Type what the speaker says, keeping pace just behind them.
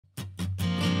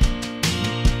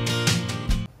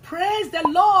Praise the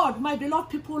Lord, my beloved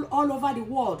people all over the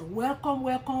world. Welcome,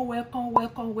 welcome, welcome,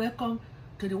 welcome, welcome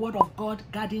to the Word of God,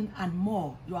 Garden and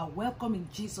More. You are welcome in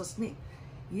Jesus' name.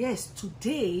 Yes,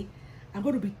 today I'm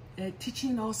going to be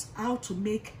teaching us how to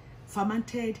make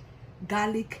fermented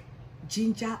garlic,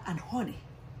 ginger, and honey.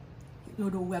 You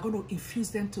know, we're going to infuse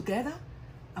them together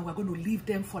and we're going to leave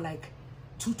them for like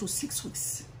 2 to 6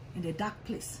 weeks in a dark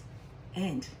place.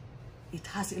 And it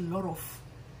has a lot of,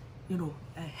 you know,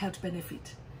 health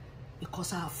benefit,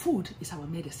 because our food is our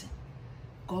medicine.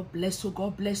 God bless you.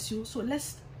 God bless you. So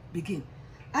let's begin.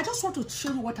 I just want to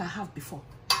show you what I have before.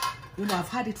 You know, I've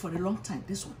had it for a long time.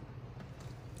 This one.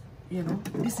 You know,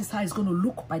 this is how it's going to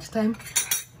look by the time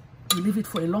you leave it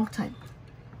for a long time.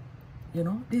 You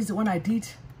know, this is the one I did,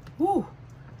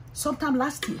 sometime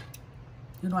last year.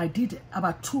 You know, I did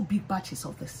about 2 big batches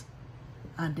of this.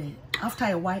 And after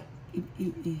a while,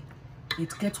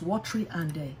 it gets watery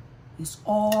and it's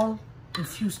all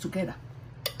infused together.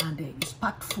 And it's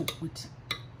packed full with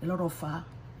a lot of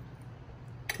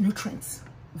nutrients,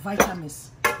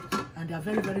 vitamins. And they are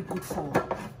very, very good for,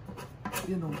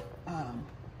 you know,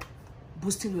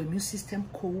 boosting your immune system,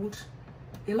 cold.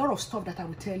 A lot of stuff that I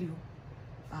will tell you,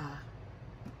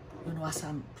 you know, as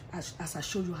I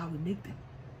show you how we make them.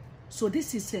 So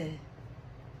this is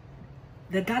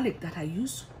the garlic that I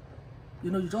use.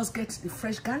 You know, you just get the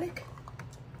fresh garlic,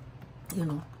 you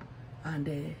know,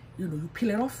 and you know, you peel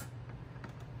it off.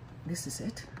 This is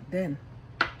it. Then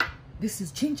this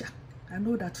is ginger. I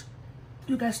know that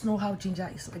you guys know how ginger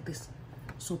is, like this.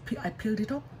 So I peeled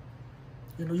it up.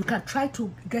 You know, you can try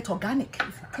to get organic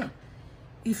if you can.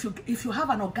 If you have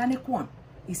an organic one,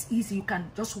 it's easy. You can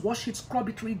just wash it, scrub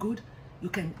it really good. You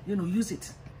can, you know, use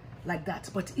it like that.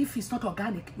 But if it's not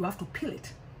organic, you have to peel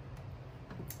it.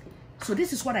 So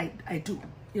this is what I do.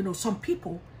 You know, some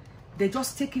people, they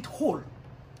just take it whole.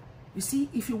 You see,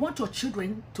 if you want your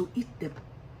children to eat them,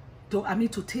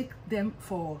 to take them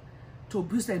to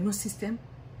boost their immune system,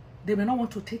 they may not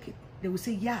want to take it. They will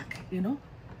say yak, you know.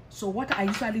 So what I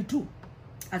usually do,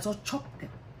 I just chop them.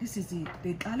 This is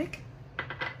the garlic.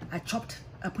 I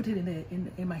put it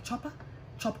in my chopper,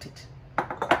 chopped it.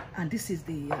 And this is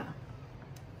the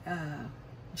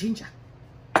ginger.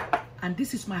 And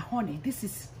this is my honey. This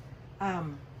is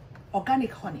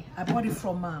organic honey. I bought it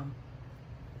from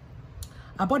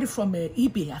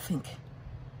eBay, I think.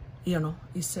 You know,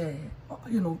 it's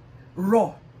you know,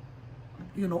 raw,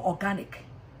 you know, organic,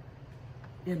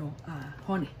 you know,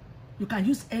 honey. You can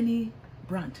use any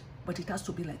brand, but it has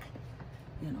to be like,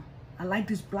 you know, I like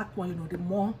this black one. You know, the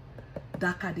more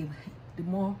darker, the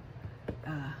more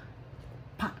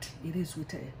packed it is with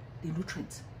the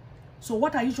nutrients. So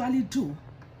what I usually do,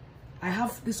 I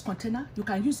have this container. You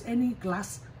can use any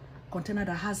glass container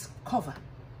that has cover,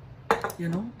 you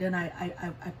know. Then I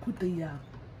put the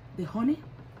honey.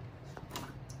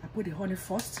 I put the honey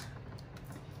first,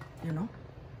 you know.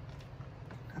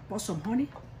 I pour some honey,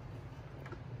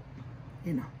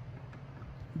 you know.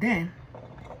 Then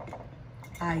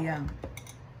I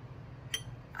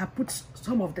put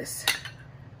some of this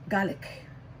garlic.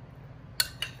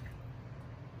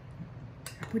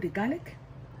 I put the garlic.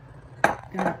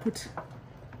 Then I put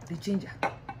the ginger.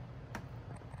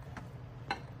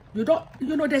 You don't,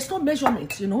 you know, there's no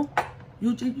measurement, you know.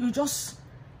 You just,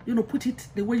 you know, put it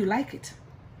the way you like it.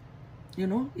 You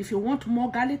know, if you want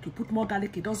more garlic, you put more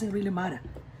garlic. It doesn't really matter.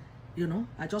 You know,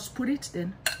 I just put it,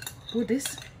 then put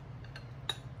this.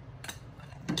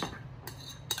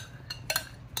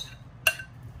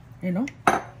 You know,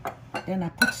 then I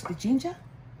put the ginger,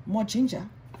 more ginger.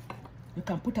 You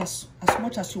can put as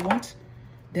much as you want.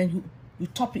 Then you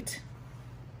top it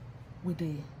with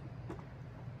the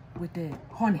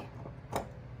honey.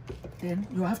 Then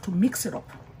you have to mix it up.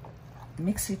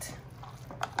 Mix it,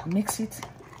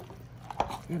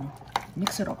 you know,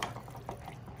 mix it up.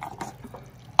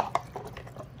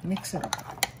 Mix it up.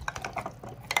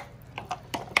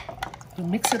 You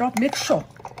mix it up, make sure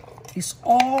it's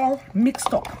all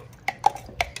mixed up,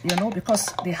 you know,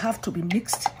 because they have to be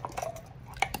mixed.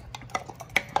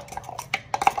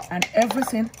 And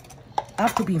everything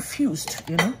have to be infused,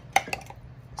 you know.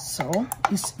 So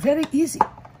it's very easy,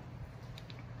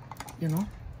 you know.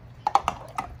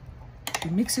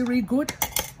 You mix it really good.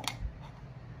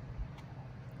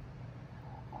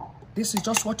 This is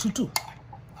just what you do.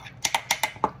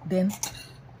 Then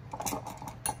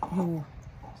you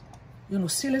know,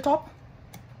 seal it up,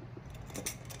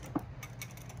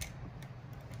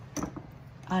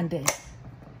 and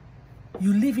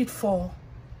you leave it for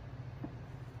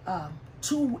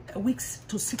 2 weeks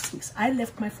to 6 weeks. I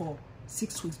left mine for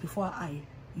 6 weeks before I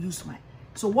used mine.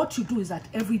 So what you do is that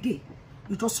every day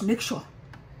you just make sure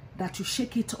that you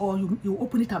shake it, or you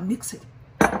open it and mix it,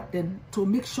 then to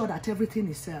make sure that everything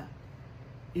is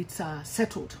it's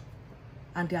settled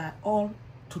and they are all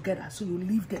together. So you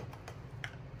leave them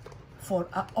for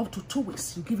up to 2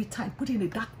 weeks. You give it time, put it in a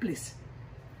dark place.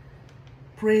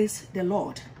 Praise the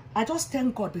Lord. I just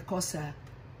thank God because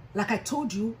like I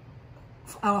told you,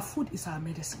 our food is our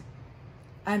medicine.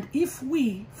 And if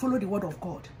we follow the word of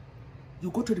God,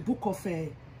 you go to the book of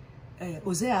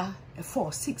Hosea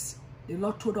 4:6, the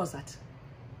Lord told us that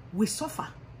we suffer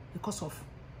because of,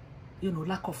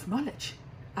 lack of knowledge.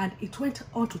 And it went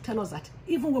on to tell us that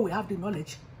even when we have the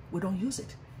knowledge, we don't use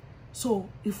it. So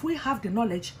if we have the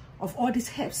knowledge of all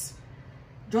these herbs,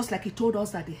 just like he told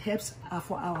us that the herbs are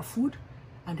for our food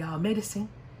and our medicine,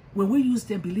 when we use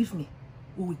them, believe me,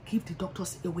 we will give the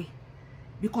doctors away.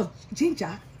 Because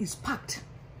ginger is packed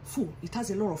full. It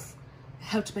has a lot of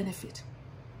health benefit.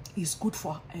 It's good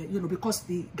for, because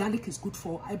the garlic is good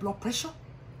for high blood pressure,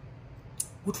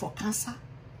 good for cancer,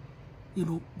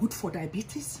 good for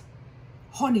diabetes.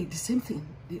 Honey, the same thing.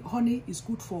 The honey is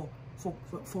good for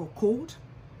cold.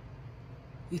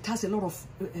 It has a lot of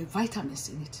vitamins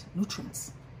in it,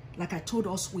 nutrients. Like I told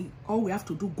us, all we have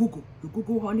to do, Google. You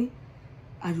Google honey,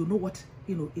 and you know what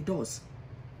it does.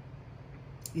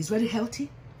 It's very healthy.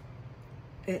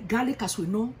 Garlic, as we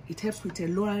know, it helps with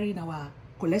lowering our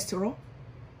cholesterol.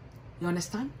 You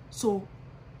understand? So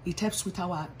it helps with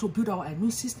to build our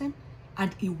immune system,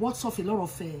 and it wards off a lot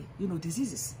of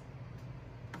diseases.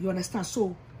 You understand?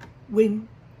 So when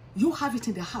you have it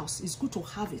in the house, it's good to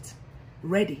have it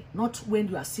ready. Not when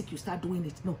you are sick, you start doing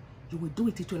it. No, you will do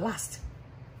it. It will last.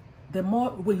 The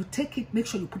more, when you take it, make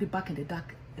sure you put it back in the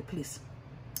dark place.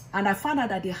 And I found out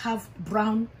that they have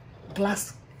brown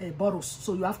glass bottles,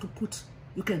 so you have to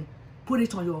you can put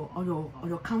it on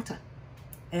your counter,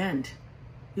 and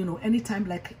anytime,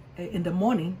 like in the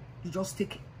morning, you just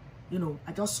take,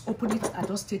 I just open it, I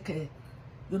just take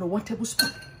 1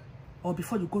 tablespoon, or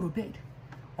before you go to bed,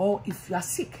 or if you are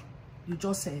sick, you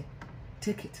just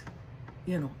take it,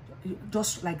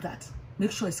 just like that.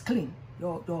 Make sure it's clean.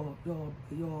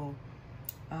 Your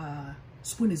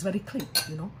spoon is very clean.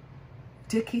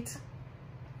 Take it,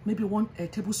 maybe 1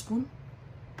 tablespoon,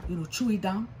 chew it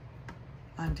down,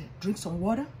 and drink some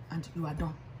water, and you are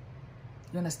done.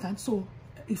 You understand? So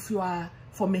if you are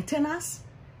for maintenance,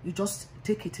 you just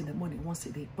take it in the morning once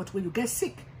a day. But when you get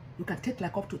sick, you can take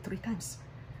like up to 3 times.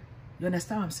 You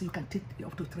understand what I'm saying? You can take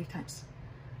up to 3 times.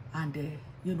 And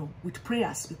with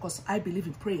prayers, because I believe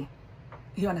in praying.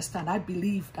 You understand? I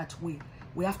believe that we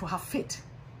have to have faith.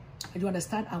 You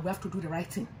understand? And we have to do the right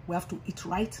thing. We have to eat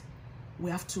right. We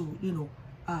have to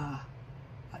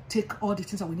take all the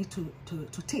things that we need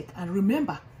to take. And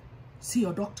remember, see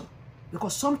your doctor,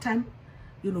 because sometimes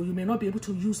you may not be able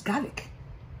to use garlic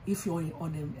if you're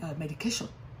on a medication.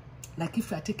 Like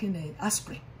if you are taking an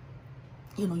aspirin,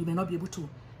 you may not be able to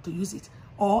use it.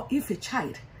 Or if a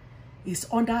child is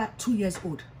under 2 years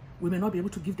old, we may not be able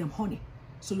to give them honey.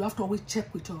 So you have to always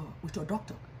check with your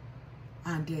doctor.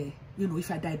 And if you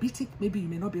are diabetic, maybe you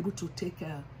may not be able to take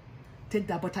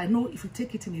that. But I know if you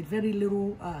take it in a very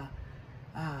little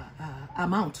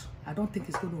amount, I don't think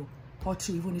it's going to hurt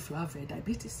you, even if you have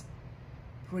diabetes.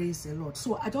 Praise the Lord.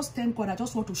 So I just thank God. I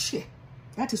just want to share.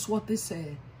 That is what this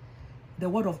the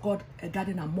word of God,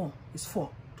 Garden and More, is for,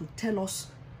 to tell us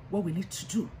what we need to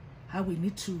do, how we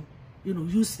need to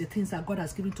use the things that God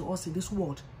has given to us in this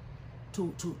world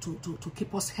to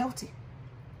keep us healthy.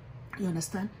 You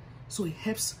understand? So it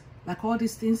helps, like all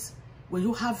these things, when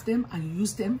you have them and you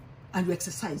use them and you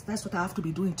exercise. That's what I have to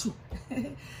be doing too.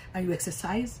 And you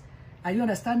exercise, and you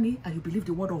understand me, and you believe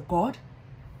the word of God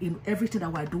in everything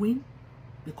that we're doing,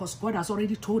 because God has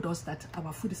already told us that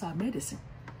our food is our medicine.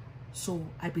 So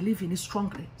I believe in it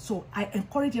strongly. So I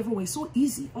encourage everyone. It's so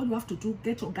easy. All you have to do,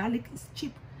 get your garlic, it's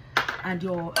cheap, and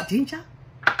your ginger,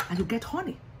 and you get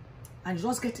honey, and you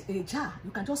just get a jar.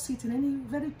 You can just see it in any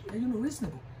very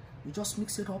reasonable. You just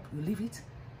mix it up, you leave it,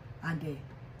 and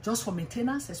just for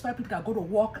maintenance, especially people that go to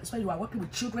work, especially you are working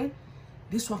with children,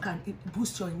 this one can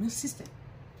boost your immune system.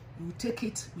 You take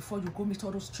it before you go meet all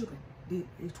those children.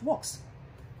 It works.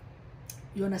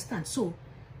 You understand? So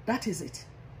that is it.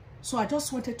 So I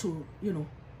just wanted to,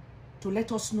 to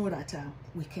let us know that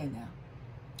we can,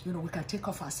 we can take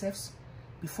off ourselves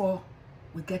before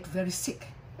we get very sick.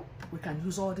 We can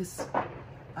use all these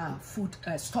food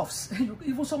stuffs.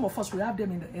 Even some of us, we have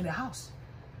them in the house.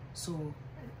 So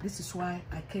this is why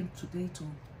I came today to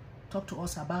talk to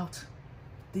us about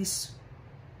this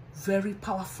very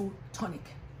powerful tonic.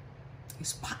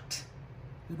 It's packed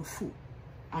full.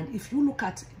 And if you look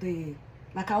at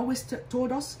like I always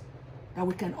told us, that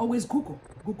we can always Google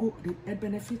the health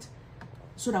benefit.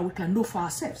 so that we can know for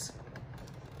ourselves.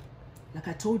 Like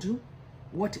I told you,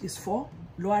 what is for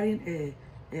lowering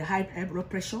a high blood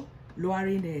pressure,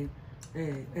 lowering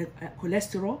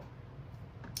cholesterol,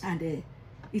 and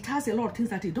it has a lot of things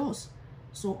that it does.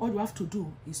 So all you have to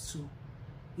do is to,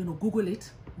 you know, Google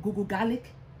it. Google garlic,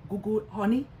 Google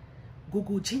honey,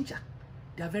 Google ginger.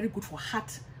 They are very good for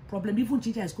heart problem. Even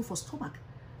ginger is good for stomach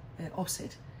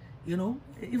upset. You know,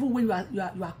 even when you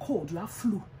are cold, you have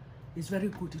flu, it's very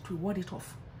good. It will ward it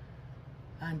off.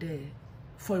 And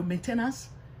for your maintenance,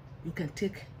 you can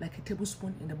take like a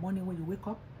tablespoon in the morning when you wake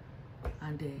up,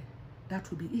 and that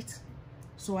will be it.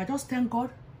 So I just thank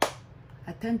God.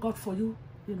 I thank God for you,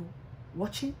 you know,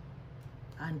 watching,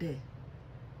 and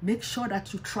make sure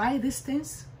that you try these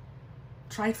things.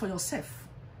 Try it for yourself,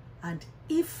 and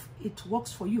if it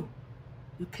works for you,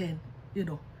 you can, you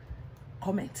know,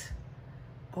 comment.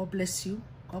 God bless you.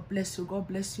 God bless you. God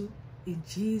bless you. In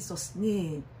Jesus'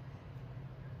 name.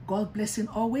 God blessing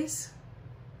always.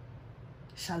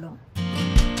 Shalom.